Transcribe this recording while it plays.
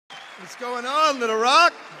What's going on, Little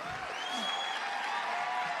Rock?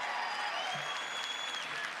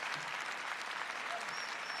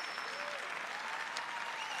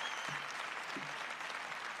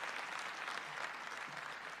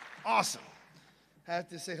 Awesome. I have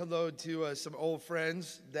to say hello to some old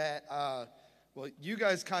friends that, well, you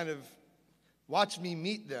guys kind of watched me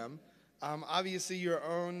meet them. Obviously, your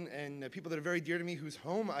own and people that are very dear to me whose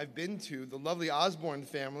home I've been to, the lovely Osborne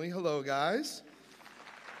family. Hello, guys.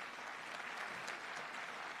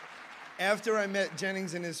 After I met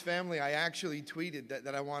Jennings and his family, I actually tweeted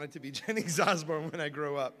that I wanted to be Jennings Osborne when I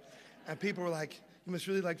grow up. And people were like, you must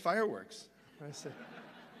really like fireworks. I said,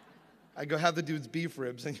 I go, have the dude's beef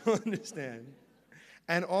ribs and you'll understand.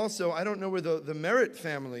 And also, I don't know where the Merritt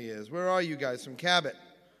family is. Where are you guys from Cabot?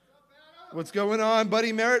 What's going on?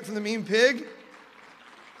 Buddy Merritt from the Mean Pig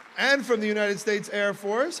and from the United States Air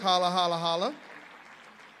Force. Holla, holla, holla.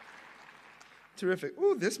 Terrific.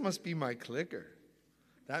 Ooh, this must be my clicker.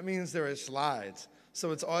 That means there are slides.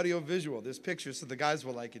 So it's audio visual. There's pictures, so the guys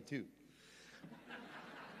will like it too.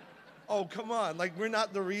 Oh, come on. Like, we're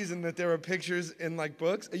not the reason that there are pictures in, like,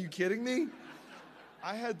 books. Are you kidding me?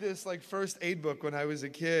 I had this, like, first aid book when I was a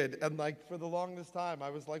kid, and, like, for the longest time, I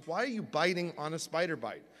was like, why are you biting on a spider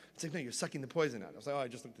bite? It's like, no, you're sucking the poison out. I was like, oh, I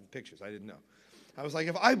just looked at the pictures. I didn't know. I was like,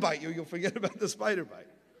 if I bite you, you'll forget about the spider bite.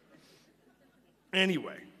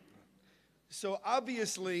 Anyway, so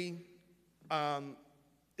obviously,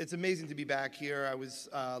 it's amazing to be back here. I was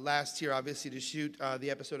last year, obviously, to shoot the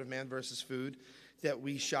episode of Man vs. Food that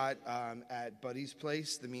we shot at Buddy's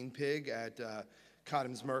place, the Mean Pig, at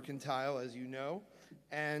Cotham's Mercantile, as you know,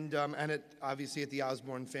 and obviously at the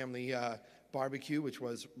Osborne family barbecue, which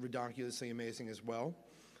was redonkulously amazing as well.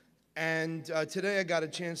 And today I got a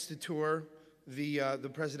chance to tour the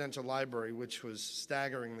Presidential Library, which was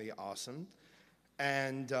staggeringly awesome.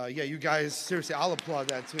 And yeah, you guys, seriously, I'll applaud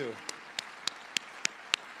that too.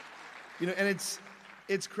 You know, and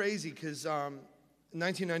it's crazy because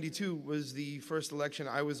 1992 was the first election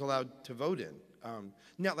I was allowed to vote in.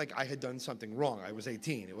 Not like I had done something wrong. I was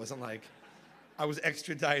 18. It wasn't like I was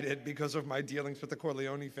extradited because of my dealings with the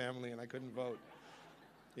Corleone family and I couldn't vote.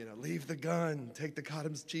 You know, leave the gun, take the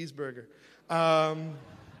Cotham's cheeseburger.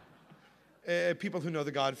 People who know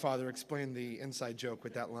The Godfather explain the inside joke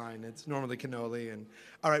with that line. It's normally cannoli. And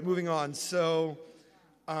all right, moving on. So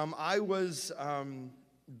I was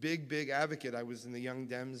big advocate. I was in the Young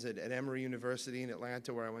Dems at Emory University in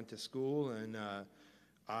Atlanta where I went to school and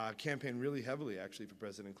campaigned really heavily actually for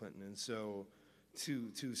President Clinton. And so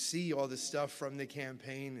to see all this stuff from the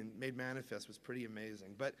campaign and made manifest was pretty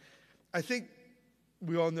amazing. But I think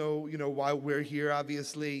we all know, you know, why we're here,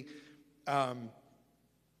 obviously. I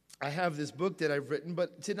have this book that I've written,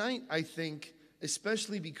 but tonight I think,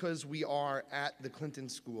 especially because we are at the Clinton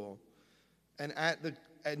School and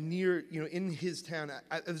near, you know, in his town,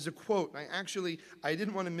 there's a quote. I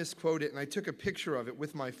didn't want to misquote it, and I took a picture of it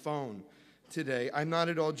with my phone today. I'm not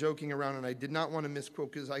at all joking around, and I did not want to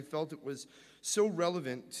misquote because I felt it was so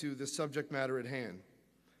relevant to the subject matter at hand.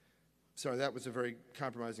 Sorry, that was a very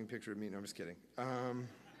compromising picture of me. No, I'm just kidding.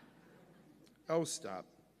 Oh, stop.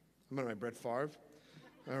 I'm on my Brett Favre.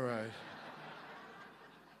 All right.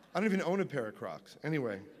 I don't even own a pair of Crocs.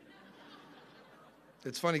 Anyway,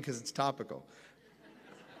 it's funny because it's topical.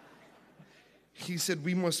 He said,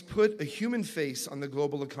 we must put a human face on the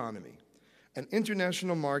global economy. An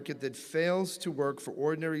international market that fails to work for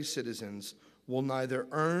ordinary citizens will neither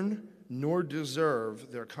earn nor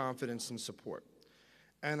deserve their confidence and support.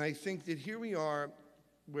 And I think that here we are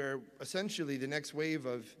where essentially the next wave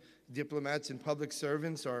of diplomats and public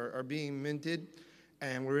servants are being minted,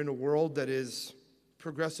 and we're in a world that is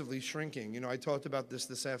progressively shrinking. You know, I talked about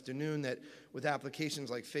this afternoon, that with applications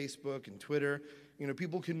like Facebook and Twitter, you know,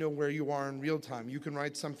 people can know where you are in real time. You can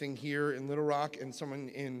write something here in Little Rock, and someone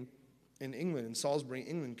in England, in Salisbury,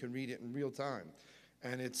 England, can read it in real time.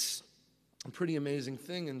 And it's a pretty amazing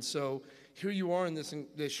thing. And so here you are in this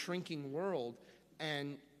shrinking world,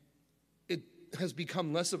 and it has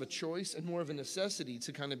become less of a choice and more of a necessity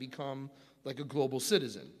to kind of become like a global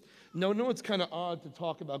citizen. No, it's kind of odd to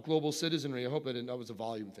talk about global citizenry. I hope that was a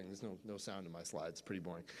volume thing. There's no sound in my slides. It's pretty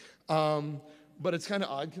boring. But it's kind of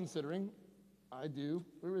odd considering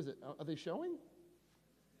where is it? Are they showing?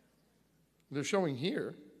 They're showing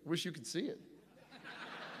here. Wish you could see it.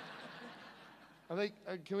 I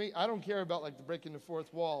don't care about like the breaking the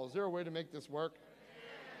fourth wall. Is there a way to make this work?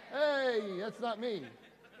 Hey, that's not me.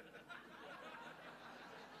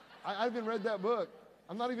 I haven't read that book.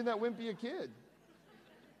 I'm not even that wimpy a kid.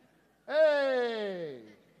 Hey!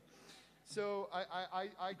 So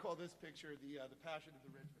I call this picture the Passion of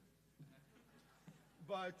the Richman.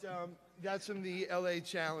 But that's from the LA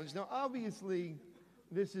Challenge. Now, obviously,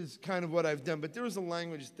 this is kind of what I've done, but there is a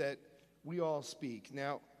language that we all speak.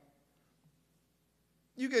 Now,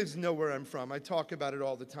 you guys know where I'm from. I talk about it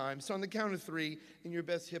all the time. So on the count of three, in your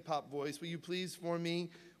best hip-hop voice, will you please for me?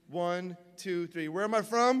 1, 2, 3. Where am I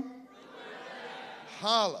from?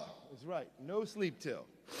 Holla. That's right. No sleep till.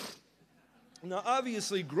 Now,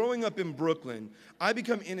 obviously, growing up in Brooklyn, I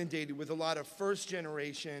become inundated with a lot of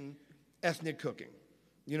first-generation ethnic cooking.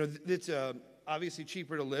 You know, it's obviously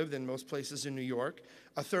cheaper to live than most places in New York.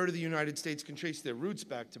 A third of the United States can trace their roots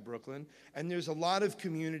back to Brooklyn. And there's a lot of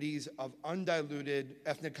communities of undiluted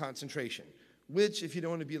ethnic concentration, which, if you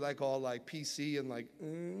don't want to be like all like PC and like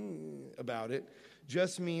about it,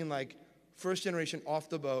 just mean like first generation off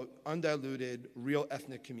the boat, undiluted, real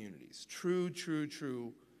ethnic communities. True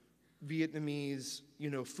Vietnamese,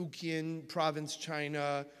 you know, Fujian province,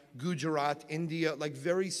 China, Gujarat, India, like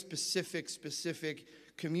very specific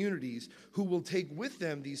communities who will take with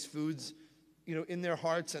them these foods, you know, in their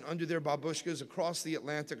hearts and under their babushkas across the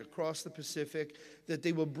Atlantic, across the Pacific, that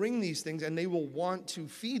they will bring these things and they will want to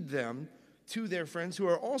feed them to their friends who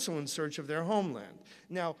are also in search of their homeland.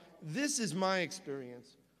 Now, this is my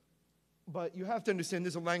experience, but you have to understand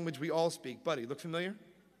there's a language we all speak. Buddy, look familiar?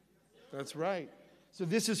 That's right. So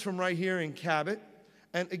this is from right here in Cabot.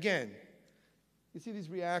 And again, you see these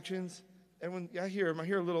reactions? And when I hear them, I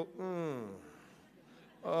hear a little,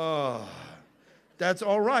 oh, that's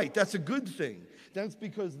all right. That's a good thing. That's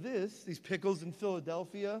because these pickles in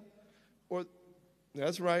Philadelphia,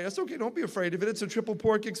 that's right. That's okay. Don't be afraid of it. It's a triple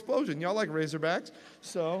pork explosion. Y'all like Razorbacks.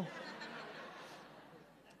 So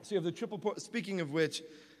you have the triple pork. Speaking of which,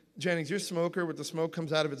 Jennings, your smoker with the smoke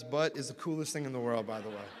comes out of its butt is the coolest thing in the world, by the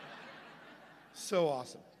way. So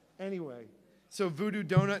awesome. Anyway, so Voodoo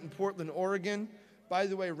Donut in Portland, Oregon. By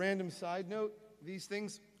the way, random side note, these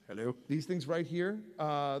things right here,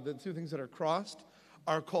 the two things that are crossed,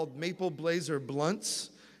 are called Maple Blazer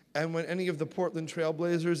blunts. And when any of the Portland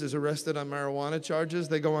Trailblazers is arrested on marijuana charges,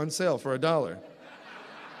 they go on sale for $1.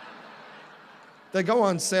 They go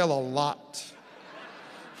on sale a lot.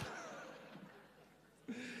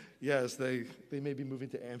 Yes, they may be moving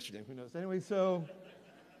to Amsterdam, who knows. Anyway, so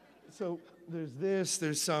there's this,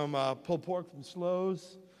 there's some pulled pork from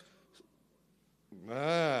Slows.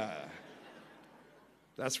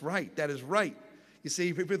 That's right, that is right. You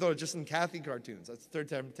see, people thought it was just in Kathy cartoons. That's the third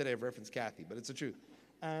time today I've referenced Kathy, but it's the truth.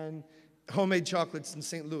 And homemade chocolates in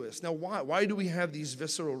St. Louis. Now, why do we have these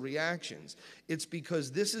visceral reactions? It's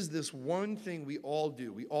because this is this one thing we all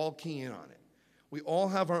do. We all key in on it. We all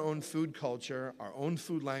have our own food culture, our own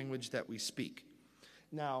food language that we speak.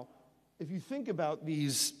 Now, if you think about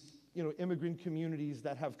these, you know, immigrant communities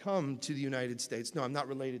that have come to the United States, no, I'm not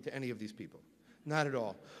related to any of these people. Not at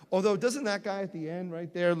all. Although, doesn't that guy at the end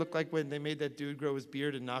right there look like when they made that dude grow his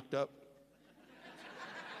beard and knocked up?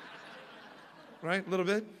 Right? A little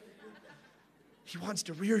bit? He wants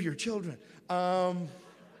to rear your children.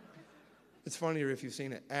 It's funnier if you've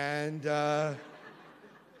seen it. And,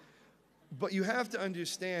 but you have to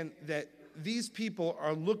understand that these people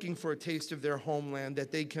are looking for a taste of their homeland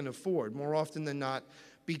that they can afford, more often than not,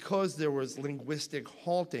 because there was linguistic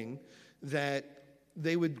halting, that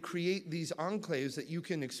they would create these enclaves that you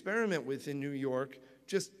can experiment with in New York,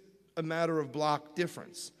 just a matter of block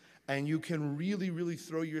difference. And you can really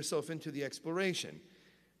throw yourself into the exploration.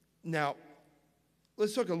 Now,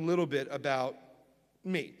 let's talk a little bit about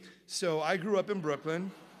me. So I grew up in Brooklyn.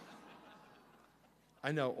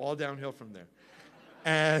 I know, all downhill from there.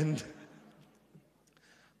 And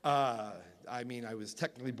I mean, I was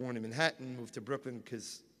technically born in Manhattan, moved to Brooklyn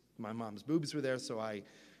because my mom's boobs were there, so I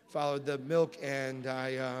followed the milk, and it's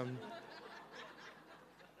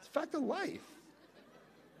a fact of life.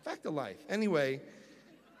 Fact of life. Anyway,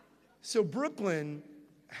 so Brooklyn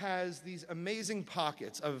has these amazing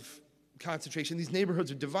pockets of concentration. These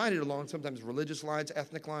neighborhoods are divided along sometimes religious lines,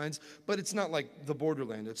 ethnic lines, but it's not like the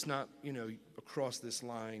borderland. It's not, you know, across this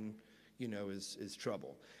line, you know, is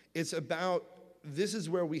trouble. It's about, this is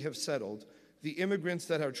where we have settled. The immigrants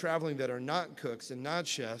that are traveling that are not cooks and not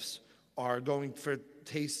chefs are going for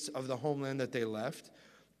tastes of the homeland that they left.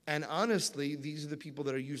 And honestly, these are the people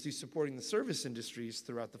that are usually supporting the service industries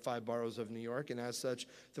throughout the 5 boroughs of New York, and as such,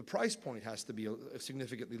 the price point has to be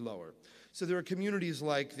significantly lower. So there are communities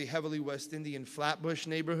like the heavily West Indian Flatbush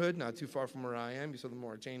neighborhood, not too far from where I am. You saw the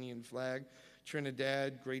Mauritanian flag,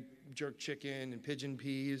 Trinidad, great jerk chicken and pigeon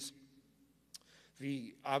peas.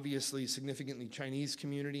 The obviously significantly Chinese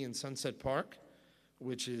community in Sunset Park,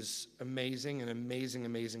 which is amazing and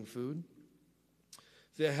amazing food.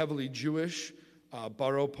 The heavily Jewish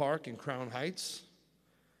Borough Park in Crown Heights.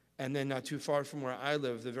 And then not too far from where I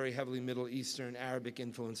live, the very heavily Middle Eastern, Arabic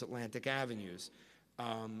influence Atlantic Avenues.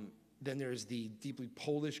 Then there's the deeply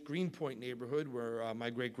Polish Greenpoint neighborhood where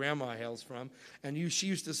my great-grandma hails from. And she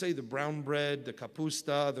used to say the brown bread, the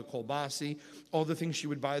kapusta, the kolbasi, all the things she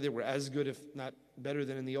would buy there were as good, if not better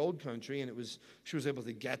than in the old country. And she was able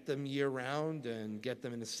to get them year-round and get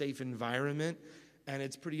them in a safe environment. And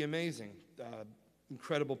it's pretty amazing.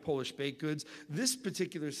 Incredible Polish baked goods. This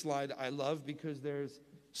particular slide I love because there's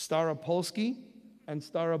Staropolski and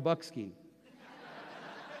Starobuxki.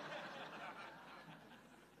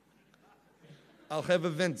 I'll have a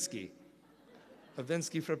Vensky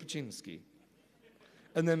Frappuccinski,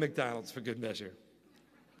 and then McDonald's for good measure.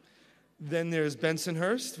 Then there's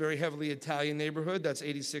Bensonhurst, very heavily Italian neighborhood. That's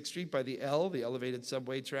 86th Street by the elevated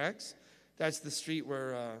subway tracks. That's the street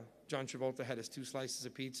where John Travolta had his 2 slices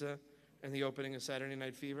of pizza in the opening of Saturday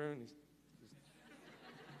Night Fever. And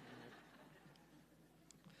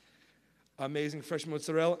amazing fresh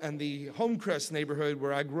mozzarella. And the Homecrest neighborhood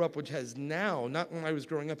where I grew up, which has now, not when I was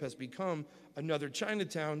growing up, has become another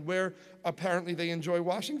Chinatown where apparently they enjoy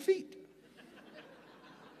washing feet.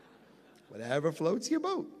 Whatever floats your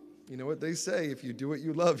boat. You know what they say, if you do what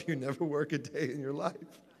you love, you never work a day in your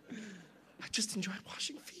life. I just enjoy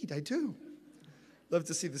washing feet, I do. Love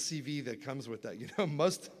to see the CV that comes with that,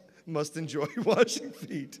 must enjoy washing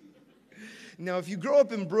feet. Now, if you grow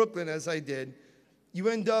up in Brooklyn, as I did, you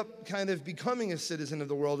end up kind of becoming a citizen of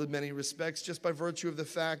the world in many respects just by virtue of the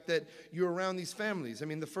fact that you're around these families. I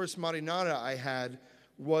mean, the first marinara I had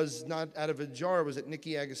was not out of a jar. It was at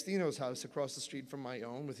Nicky Agostino's house across the street from my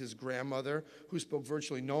own with his grandmother, who spoke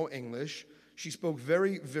virtually no English. She spoke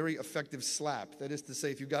very, very effective slap. That is to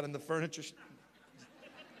say, if you got in the furniture,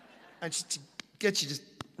 and she'd get you just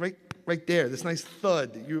right there, this nice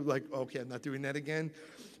thud. You're like, okay, I'm not doing that again.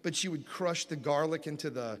 But she would crush the garlic into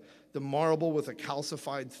the marble with a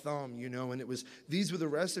calcified thumb, and these were the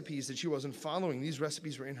recipes that she wasn't following. These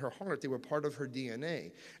recipes were in her heart. They were part of her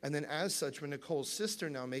DNA. And then as such, when Nicole's sister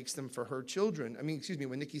now makes them for her children,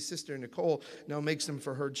 when Nikki's sister Nicole now makes them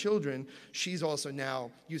for her children, she's also now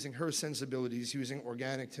using her sensibilities, using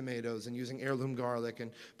organic tomatoes and using heirloom garlic.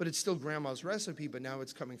 But it's still grandma's recipe, but now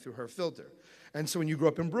it's coming through her filter. And so when you grow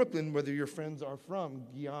up in Brooklyn, whether your friends are from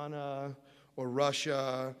Guyana or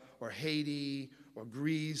Russia or Haiti or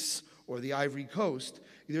Greece or the Ivory Coast,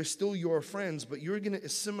 they're still your friends, but you're going to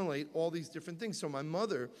assimilate all these different things. So my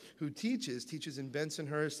mother, who teaches in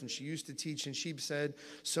Bensonhurst, and she used to teach in Sheepshead.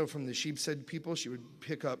 So from the Sheepshead people, she would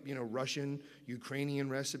pick up, Russian, Ukrainian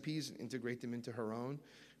recipes and integrate them into her own.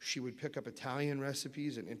 She would pick up Italian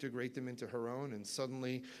recipes and integrate them into her own, and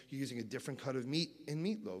suddenly you're using a different cut of meat in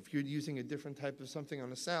meatloaf. You're using a different type of something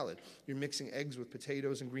on a salad. You're mixing eggs with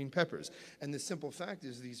potatoes and green peppers. And the simple fact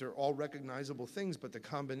is these are all recognizable things, but the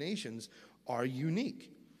combinations are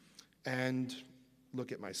unique. And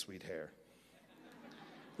look at my sweet hair.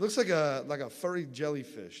 It looks like a furry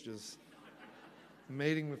jellyfish just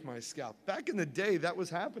mating with my scalp. Back in the day, that was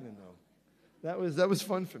happening, though. That was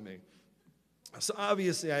fun for me. So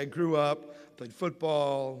obviously I grew up, played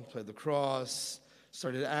football, played lacrosse,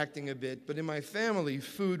 started acting a bit. But in my family,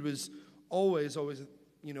 food was always,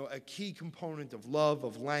 a key component of love,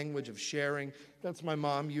 of language, of sharing. That's my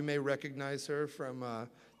mom. You may recognize her from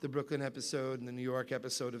the Brooklyn episode and the New York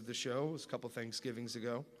episode of the show. It was a couple Thanksgivings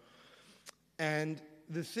ago. And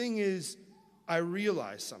the thing is, I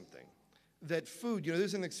realized something. That food,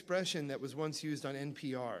 there's an expression that was once used on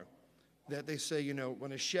NPR that they say,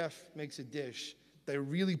 when a chef makes a dish, they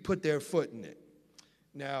really put their foot in it.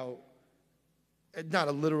 Now, not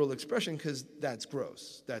a literal expression because that's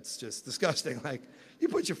gross. That's just disgusting. Like, you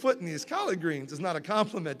put your foot in these collard greens is not a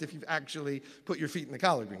compliment if you've actually put your feet in the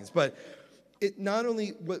collard greens. But it not only,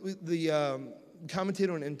 what the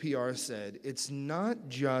commentator on NPR said, it's not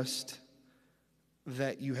just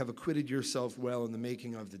that you have acquitted yourself well in the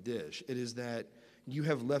making of the dish. It is that you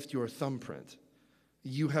have left your thumbprint.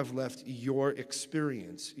 You have left your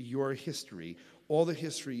experience, your history, all the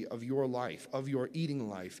history of your life, of your eating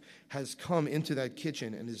life, has come into that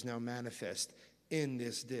kitchen and is now manifest in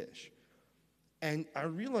this dish. And I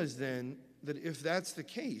realized then that if that's the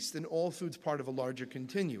case, then all food's part of a larger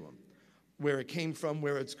continuum. Where it came from,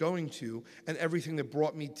 where it's going to, and everything that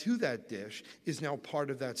brought me to that dish is now part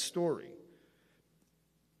of that story.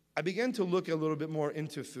 I began to look a little bit more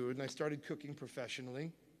into food, and I started cooking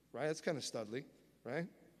professionally, right? That's kind of studly. Right?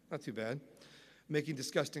 Not too bad. Making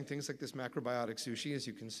disgusting things like this macrobiotic sushi, as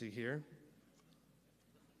you can see here.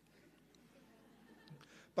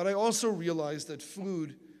 But I also realized that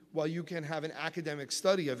food, while you can have an academic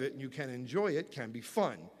study of it and you can enjoy it, can be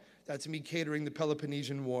fun. That's me catering the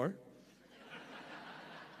Peloponnesian War.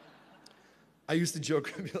 I used to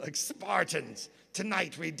joke and be like, Spartans,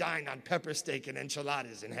 tonight we dine on pepper steak and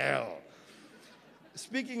enchiladas in hell.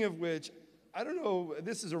 Speaking of which, I don't know,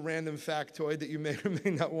 this is a random factoid that you may or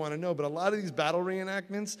may not want to know, but a lot of these battle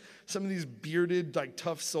reenactments, some of these bearded, like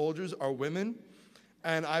tough soldiers are women.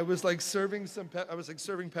 And I was like serving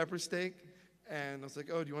serving pepper steak, and I was like,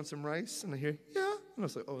 oh, do you want some rice? And I hear, yeah. And I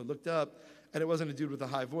was like, oh, I looked up, and it wasn't a dude with a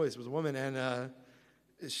high voice, it was a woman, and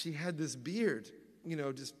she had this beard, you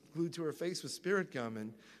know, just glued to her face with spirit gum, and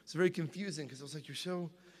it was very confusing, because I was like, you're so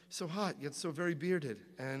hot, yet so very bearded,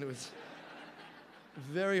 and it was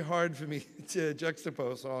very hard for me to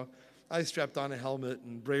juxtapose, so I strapped on a helmet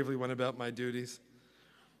and bravely went about my duties.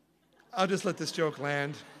 I'll just let this joke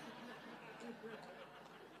land.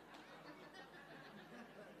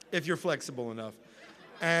 If you're flexible enough.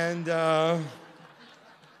 And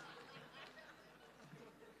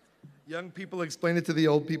young people explain it to the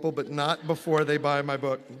old people, but not before they buy my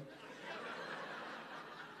book.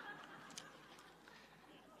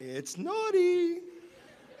 It's naughty.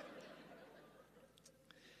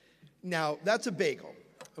 Now, that's a bagel,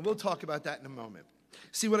 and we'll talk about that in a moment.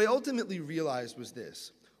 See, what I ultimately realized was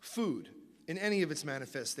this. Food, in any of its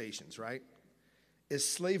manifestations, right, is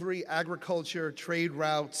slavery, agriculture, trade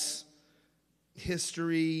routes,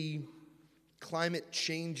 history, climate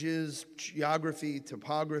changes, geography,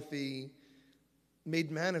 topography, made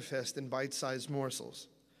manifest in bite-sized morsels.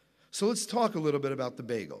 So let's talk a little bit about the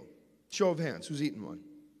bagel. Show of hands, who's eaten one?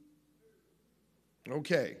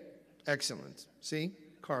 Okay, excellent. See,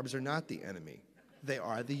 carbs are not the enemy. They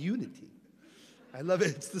are the unity. I love it.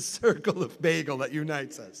 It's the circle of bagel that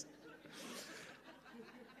unites us.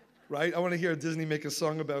 Right? I want to hear Disney make a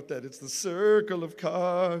song about that. It's the circle of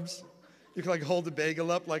carbs. You can like hold the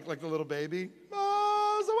bagel up like the little baby.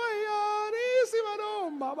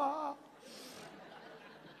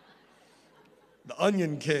 The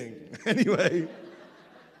Onion King. Anyway.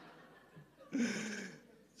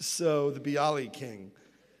 So the Bialy King.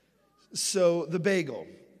 So the bagel.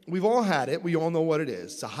 We've all had it. We all know what it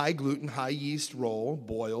is. It's a high gluten, high yeast roll,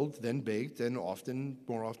 boiled, then baked, and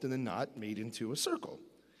more often than not, made into a circle.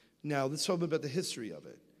 Now, let's talk about the history of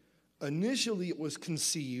it. Initially, it was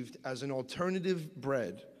conceived as an alternative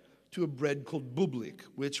bread to a bread called bublik,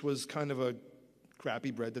 which was kind of a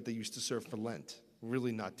crappy bread that they used to serve for Lent.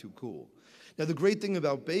 Really not too cool. Now, the great thing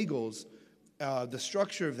about bagels, the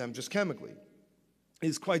structure of them, just chemically,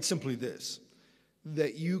 is quite simply this,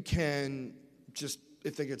 that you can just,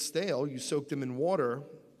 if they get stale, you soak them in water,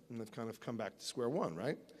 and they've kind of come back to square one,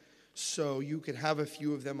 right? So you could have a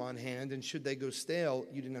few of them on hand, and should they go stale,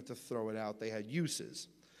 you didn't have to throw it out. They had uses.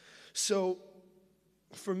 So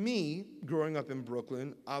for me, growing up in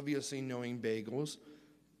Brooklyn, obviously knowing bagels,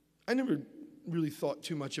 I never really thought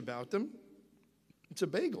too much about them. It's a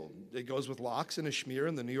bagel. It goes with lox and a schmear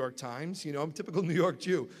in the New York Times. You know, I'm a typical New York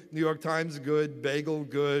Jew. New York Times, good. Bagel,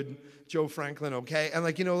 good. Joe Franklin, okay. And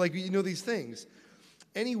these things.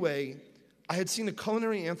 Anyway, I had seen a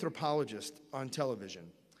culinary anthropologist on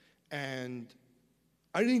television. And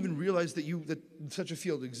I didn't even realize that such a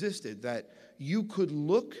field existed, that you could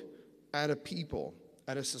look at a people,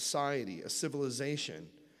 at a society, a civilization,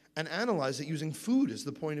 and analyze it using food as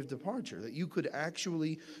the point of departure, that you could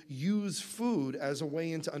actually use food as a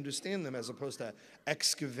way into understand them as opposed to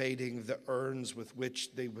excavating the urns with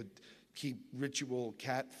which they would keep ritual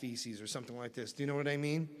cat feces or something like this. Do you know what I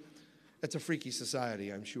mean? That's a freaky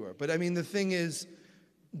society, I'm sure. But I mean, the thing is,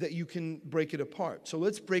 that you can break it apart. So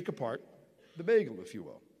let's break apart the bagel, if you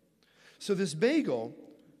will. So this bagel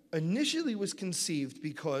initially was conceived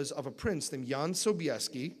because of a prince named Jan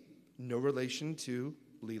Sobieski, no relation to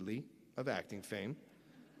Lily of acting fame.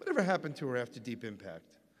 Whatever happened to her after Deep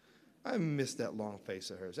Impact? I missed that long face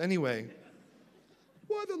of hers. Anyway,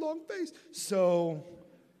 why the long face? So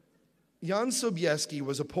Jan Sobieski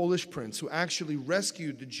was a Polish prince who actually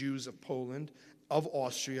rescued the Jews of Poland, of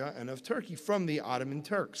Austria, and of Turkey from the Ottoman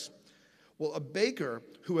Turks. Well, a baker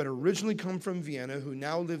who had originally come from Vienna, who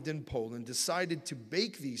now lived in Poland, decided to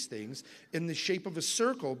bake these things in the shape of a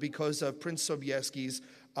circle because of Prince Sobieski's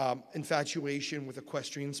infatuation with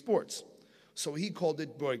equestrian sports. So he called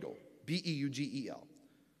it beugel, B-E-U-G-E-L.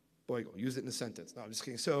 Beugel, use it in a sentence. No, I'm just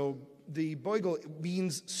kidding. So the beugel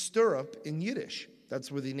means stirrup in Yiddish.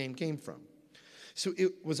 That's where the name came from. So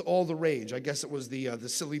it was all the rage. I guess it was the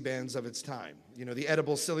silly bands of its time. You know, the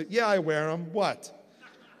edible silly. Yeah, I wear them. What?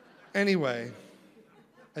 Anyway.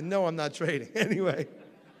 And no, I'm not trading. Anyway.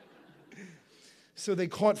 So they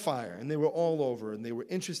caught fire, and they were all over, and they were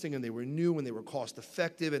interesting, and they were new, and they were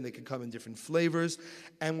cost-effective, and they could come in different flavors.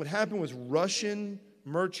 And what happened was Russian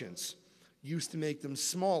merchants used to make them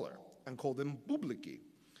smaller and call them bubliki.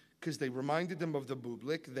 because they reminded them of the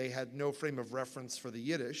bublik. They had no frame of reference for the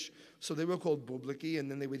Yiddish, so they were called bubliki, and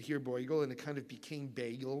then they would hear boigel, and it kind of became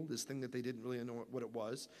bagel, this thing that they didn't really know what it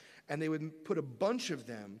was. And they would put a bunch of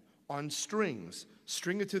them on strings,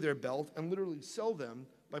 string it to their belt, and literally sell them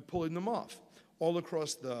by pulling them off all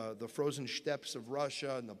across the frozen steppes of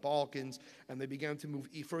Russia and the Balkans, and they began to move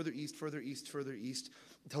further east, further east, further east,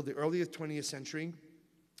 until the early 20th century.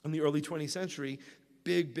 In the early 20th century,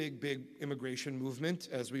 big immigration movement,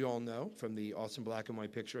 as we all know, from the awesome black and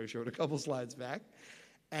white picture I showed a couple slides back.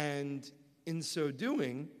 And in so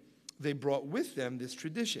doing, they brought with them this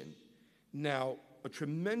tradition. Now, a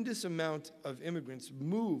tremendous amount of immigrants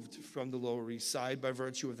moved from the Lower East Side by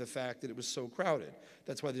virtue of the fact that it was so crowded.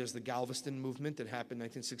 That's why there's the Galveston movement that happened in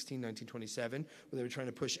 1916, 1927, where they were trying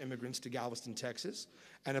to push immigrants to Galveston, Texas.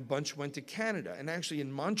 And a bunch went to Canada. And actually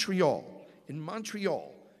in Montreal,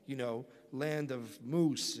 you know, land of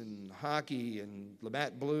moose and hockey and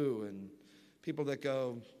Labatt Blue and people that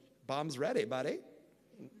go, bombs ready, buddy.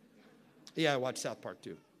 Yeah, I watch South Park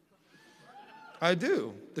too. I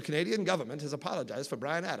do. The Canadian government has apologized for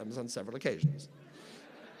Bryan Adams on several occasions.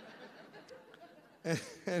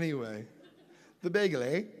 Anyway, the bagel,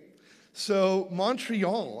 eh? So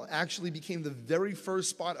Montreal actually became the very first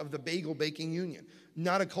spot of the bagel baking union.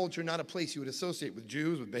 Not a culture, not a place you would associate with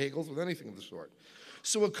Jews, with bagels, with anything of the sort.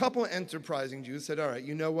 So a couple of enterprising Jews said, all right,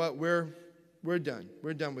 you know what, we're done.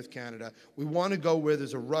 We're done with Canada. We want to go where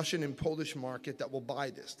there's a Russian and Polish market that will buy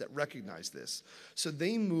this, that recognize this. So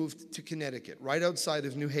they moved to Connecticut, right outside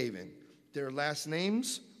of New Haven. Their last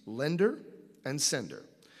names, Lender and Sender.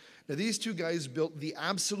 Now these two guys built the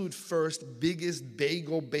absolute first, biggest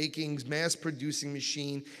bagel baking, mass-producing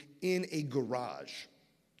machine in a garage.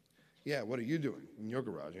 Yeah, what are you doing in your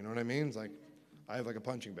garage? You know what I mean? It's like, I have like a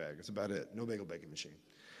punching bag. That's about it. No bagel baking machine.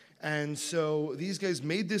 And so these guys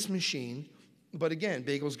made this machine, but again,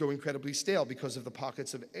 bagels go incredibly stale because of the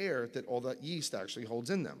pockets of air that all that yeast actually holds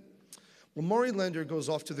in them. Well, Maury Lender goes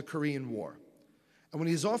off to the Korean War. And when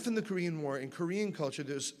he's off in the Korean War, in Korean culture,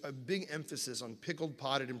 there's a big emphasis on pickled,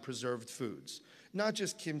 potted, and preserved foods. Not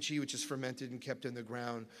just kimchi, which is fermented and kept in the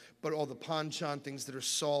ground, but all the panchan, things that are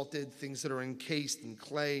salted, things that are encased in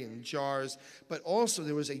clay and jars. But also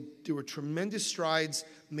there were tremendous strides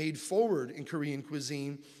made forward in Korean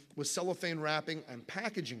cuisine with cellophane wrapping and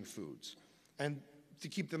packaging foods, and to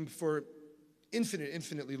keep them for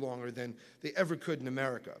infinitely longer than they ever could in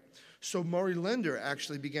America. So Maury Lender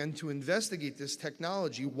actually began to investigate this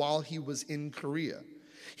technology while he was in Korea.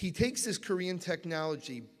 He takes this Korean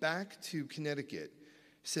technology back to Connecticut,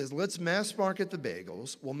 says, let's mass market the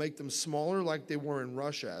bagels. We'll make them smaller like they were in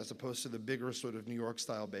Russia, as opposed to the bigger sort of New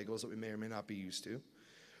York-style bagels that we may or may not be used to.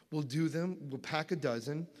 We'll do them, we'll pack a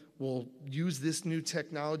dozen, we'll use this new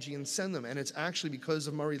technology and send them. And it's actually because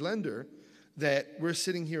of Maury Lender that we're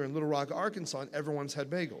sitting here in Little Rock, Arkansas, and everyone's had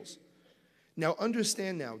bagels. Now,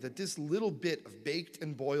 understand now that this little bit of baked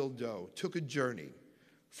and boiled dough took a journey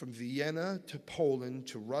from Vienna to Poland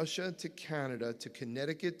to Russia to Canada to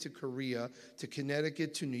Connecticut to Korea to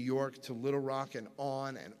Connecticut to New York to Little Rock and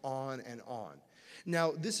on and on and on.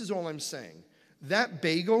 Now, this is all I'm saying. That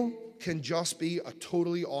bagel can just be a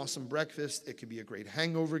totally awesome breakfast. It could be a great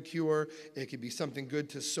hangover cure. It could be something good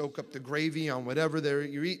to soak up the gravy on whatever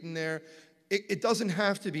you're eating there. It doesn't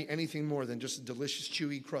have to be anything more than just a delicious,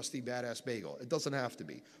 chewy, crusty, badass bagel. It doesn't have to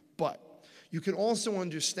be. But you can also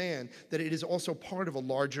understand that it is also part of a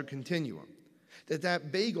larger continuum.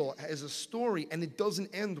 That bagel has a story, and it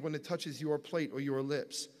doesn't end when it touches your plate or your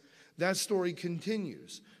lips. That story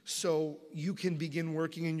continues. So you can begin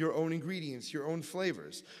working in your own ingredients, your own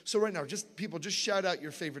flavors. So right now, just shout out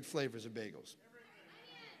your favorite flavors of bagels.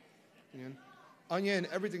 Onion,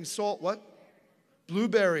 everything, salt, what?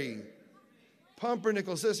 Blueberry,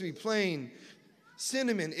 pumpernickel, sesame, plain,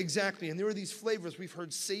 cinnamon, exactly. And there are these flavors. We've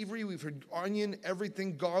heard savory, we've heard onion,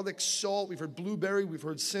 everything, garlic, salt, we've heard blueberry, we've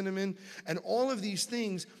heard cinnamon. And all of these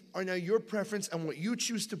things are now your preference and what you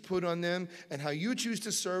choose to put on them and how you choose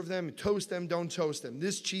to serve them, toast them, don't toast them.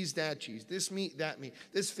 This cheese, that cheese, this meat, that meat,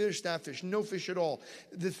 this fish, that fish, no fish at all.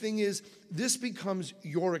 The thing is, this becomes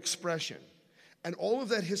your expression. And all of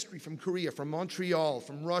that history from Korea, from Montreal,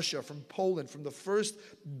 from Russia, from Poland, from the first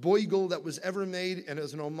boigel that was ever made and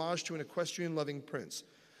as an homage to an equestrian-loving prince.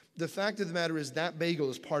 The fact of the matter is that bagel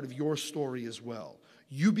is part of your story as well.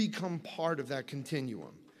 You become part of that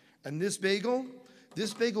continuum. And this bagel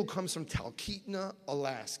comes from Talkeetna,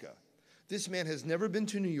 Alaska. This man has never been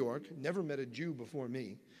to New York, never met a Jew before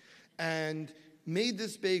me, and made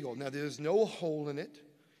this bagel. Now, there's no hole in it.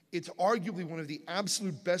 It's arguably one of the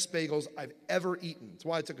absolute best bagels I've ever eaten. That's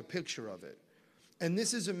why I took a picture of it. And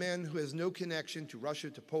this is a man who has no connection to Russia,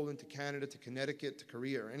 to Poland, to Canada, to Connecticut, to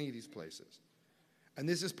Korea, or any of these places. And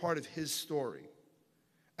this is part of his story.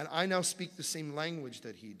 And I now speak the same language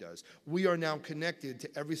that he does. We are now connected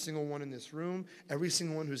to every single one in this room, every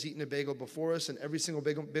single one who's eaten a bagel before us, and every single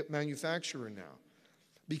bagel manufacturer now.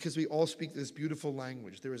 Because we all speak this beautiful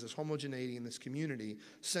language. There is this homogeneity in this community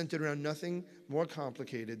centered around nothing more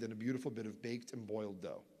complicated than a beautiful bit of baked and boiled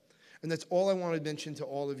dough. And that's all I want to mention to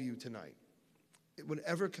all of you tonight. In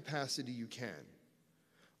whatever capacity you can,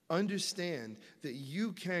 understand that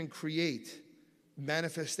you can create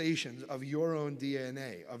manifestations of your own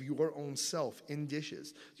DNA, of your own self in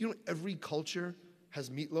dishes. You know, every culture has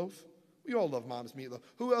meatloaf. We all love mom's meatloaf.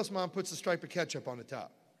 Who else, mom, puts a stripe of ketchup on the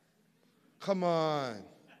top? Come on.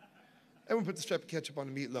 Everyone puts a stripe of ketchup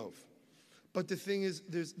on the meatloaf. But the thing is,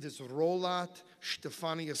 there's rolat,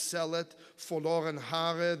 Stefania Sellet, verloren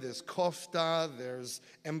Haare, there's kofta, there's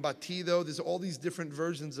embatido, there's all these different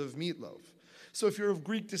versions of meatloaf. So if you're of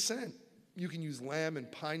Greek descent, you can use lamb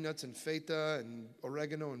and pine nuts and feta and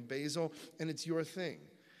oregano and basil, and it's your thing.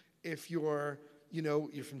 If you're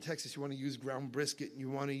from Texas, you want to use ground brisket, and you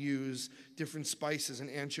want to use different spices and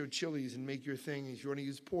ancho chilies and make your thing. If you want to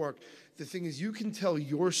use pork, the thing is you can tell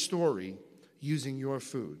your story using your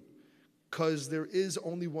food, because there is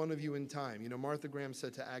only one of you in time. You know, Martha Graham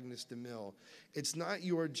said to Agnes DeMille, it's not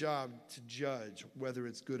your job to judge whether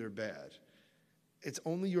it's good or bad. It's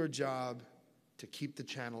only your job to keep the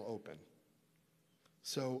channel open.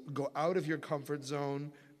 So go out of your comfort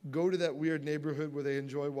zone, go to that weird neighborhood where they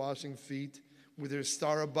enjoy washing feet, where there's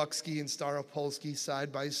Starobuxky and Staropolsky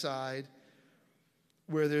side by side,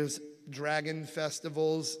 where there's dragon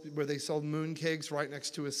festivals, where they sell mooncakes right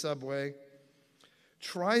next to a Subway.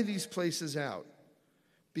 Try these places out,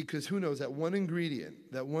 because who knows, that one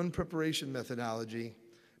ingredient, that one preparation methodology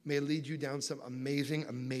may lead you down some amazing,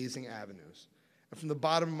 amazing avenues. And from the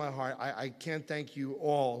bottom of my heart, I can't thank you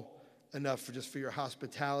all enough for your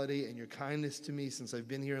hospitality and your kindness to me since I've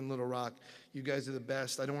been here in Little Rock. You guys are the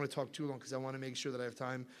best. I don't want to talk too long because I want to make sure that I have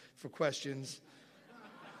time for questions.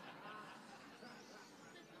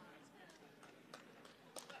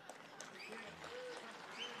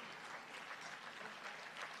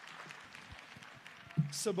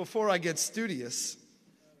 So before I get studious,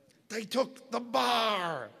 they took the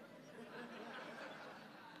bar.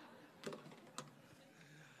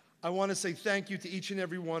 I want to say thank you to each and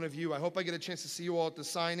every one of you. I hope I get a chance to see you all at the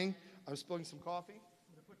signing. I'm spilling some coffee. I'm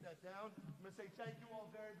going to put that down. I'm going to say thank you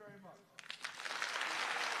all very, very much.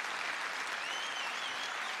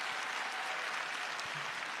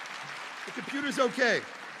 The computer's okay.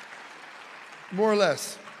 More or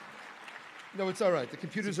less. No, it's all right. The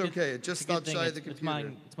computer's okay. It just stopped shy of the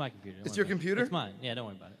computer. It's my computer. It's your computer? It's mine. Yeah, don't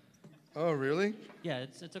worry about it. Oh, really? Yeah,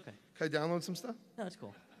 it's okay. Can I download some stuff? No, it's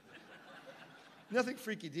cool. Nothing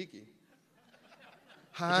freaky-deaky.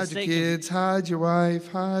 Hide your kids, hide your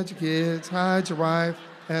wife, hide your kids, hide your wife,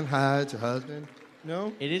 and hide your husband.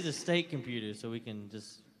 No? It is a state computer, so we can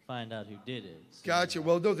just find out who did it. So. Gotcha.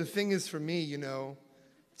 Well, no, the thing is for me,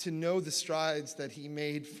 to know the strides that he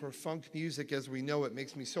made for funk music as we know it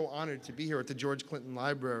makes me so honored to be here at the George Clinton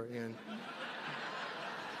Library. And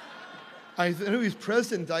I knew he was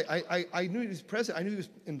president. I knew he was president. I knew he was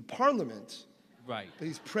in Parliament. Right. But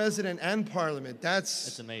he's president and Parliament.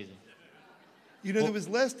 That's amazing.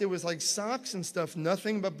 There was like socks and stuff,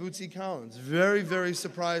 nothing but Bootsy Collins. Very, very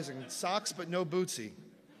surprising. Socks, but no Bootsy.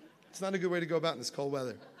 It's not a good way to go about in this cold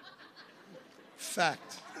weather.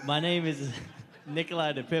 Fact. My name is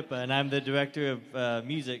Nikolai DePippa, and I'm the director of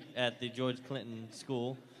music at the George Clinton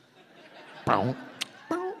School. Bow,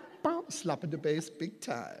 bow, bow. Slapping the bass big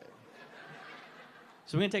time.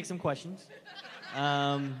 So we're going to take some questions.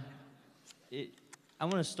 I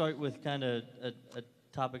want to start with kind of a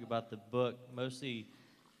topic about the book. Mostly,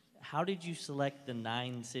 how did you select the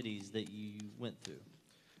 9 cities that you went through?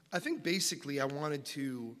 I think basically I wanted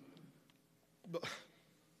to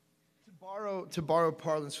borrow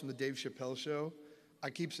parlance from the Dave Chappelle show. I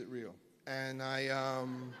keeps it real, and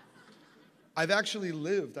I've actually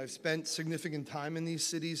I've spent significant time in these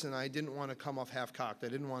cities, and I didn't want to come off half-cocked. I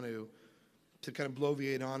didn't want to kind of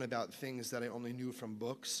bloviate on about things that I only knew from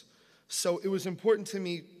books. So it was important to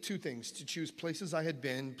me, 2 things: to choose places I had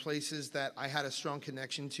been, places that I had a strong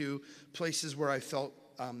connection to, places where I felt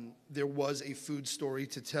there was a food story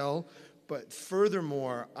to tell. But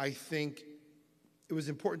furthermore, I think it was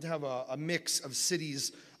important to have a mix of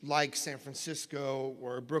cities like San Francisco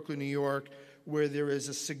or Brooklyn, New York, where there is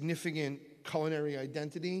a significant culinary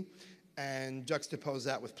identity, and juxtapose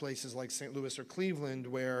that with places like St. Louis or Cleveland,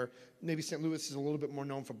 where maybe St. Louis is a little bit more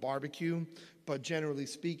known for barbecue, but generally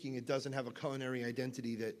speaking, it doesn't have a culinary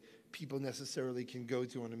identity that people necessarily can go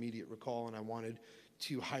to on immediate recall, and I wanted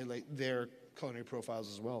to highlight their culinary profiles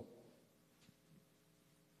as well.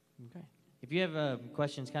 Okay. If you have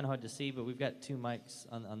questions, kind of hard to see, but we've got 2 mics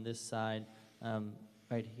on this side,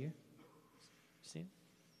 right here. See it?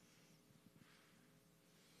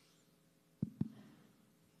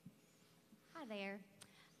 Hi there.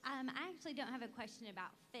 I actually don't have a question about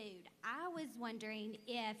food. I was wondering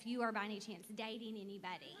if you are by any chance dating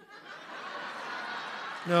anybody.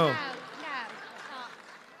 No. No.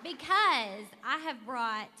 Because I have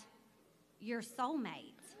brought your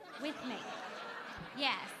soulmate with me.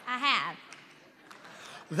 Yes, I have.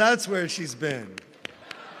 That's where she's been.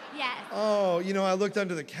 Yes. Oh, you know, I looked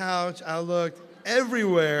under the couch. I looked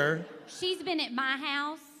everywhere. She's been at my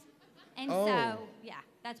house, and Oh. so, yeah,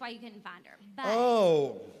 that's why you couldn't find her. But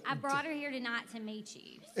Oh. I brought her here tonight to meet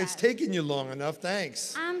you. It's so- taken you long enough.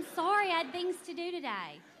 Thanks. I'm sorry, I had things to do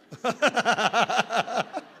today.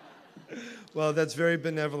 Well, that's very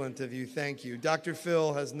benevolent of you. Thank you. Dr.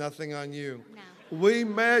 Phil has nothing on you. No. We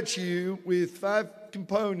match you with 5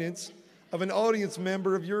 components of an audience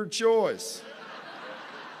member of your choice.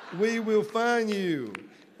 We will find you.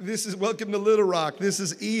 This is Welcome to Little Rock. This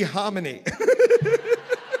is eHominy.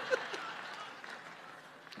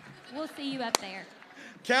 We'll see you up there.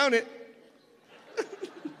 Count it.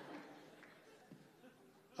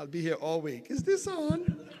 I'll be here all week. Is this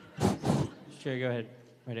on? Sure, go ahead.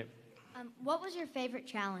 Right here. What was your favorite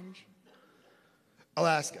challenge?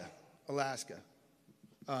 Alaska.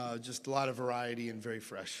 Just a lot of variety and very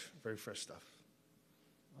fresh stuff.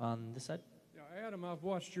 On this side? Yeah, Adam, I've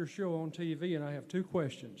watched your show on TV, and I have 2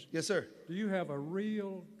 questions. Yes, sir. Do you have a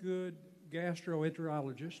real good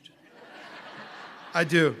gastroenterologist? I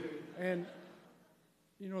do. And,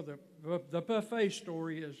 you know, the buffet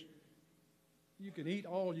story is you can eat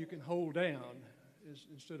all you can hold down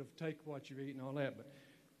instead of take what you've eaten, all that. But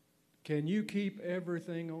can you keep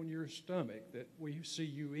everything on your stomach that we see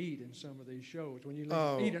you eat in some of these shows? When you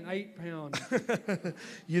eat an 8-pound...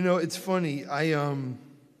 You know, it's funny.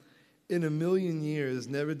 In a million years,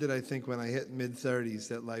 never did I think when I hit mid-30s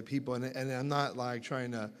that, like, people, and I'm not, like,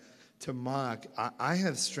 trying to mock. I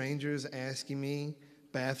have strangers asking me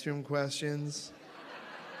bathroom questions.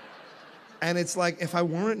 And it's like, if I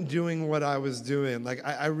weren't doing what I was doing, like,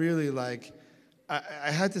 I really, like,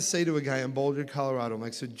 I had to say to a guy in Boulder, Colorado, I'm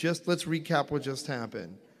like, so just, let's recap what just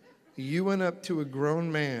happened. You went up to a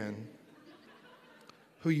grown man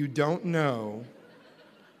who you don't know,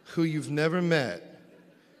 who you've never met,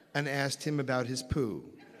 and asked him about his poo.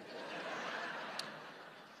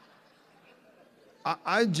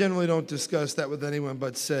 I generally don't discuss that with anyone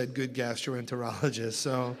but said good gastroenterologist,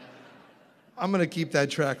 so I'm gonna keep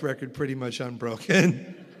that track record pretty much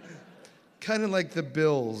unbroken. Kind of like the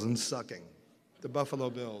Bills and sucking. The Buffalo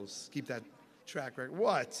Bills. Keep that track record.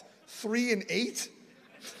 What? 3 and 8?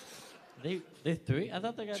 They 3? I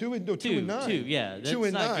thought they got 2 and 9. 2, yeah. 2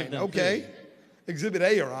 and not give 9. them Okay. 3. Exhibit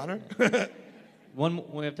A, Your Honor.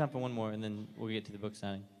 We have time for one more, and then we'll get to the book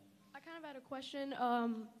signing. I kind of had a question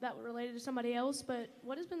that related to somebody else, but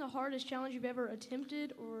what has been the hardest challenge you've ever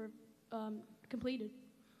attempted or completed?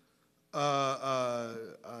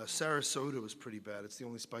 Sarasota was pretty bad. It's the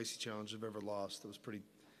only spicy challenge I've ever lost. It was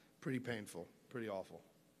pretty painful, pretty awful.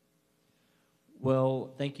 Well,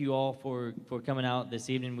 thank you all for coming out this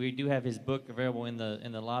evening. We do have his book available in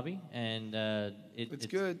the lobby, and it's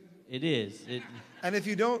good. It is. And if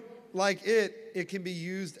you don't like it, it can be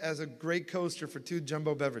used as a great coaster for 2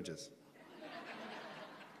 jumbo beverages.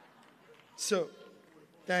 So,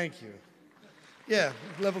 thank you. Yeah,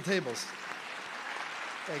 level tables.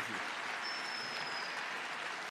 Thank you.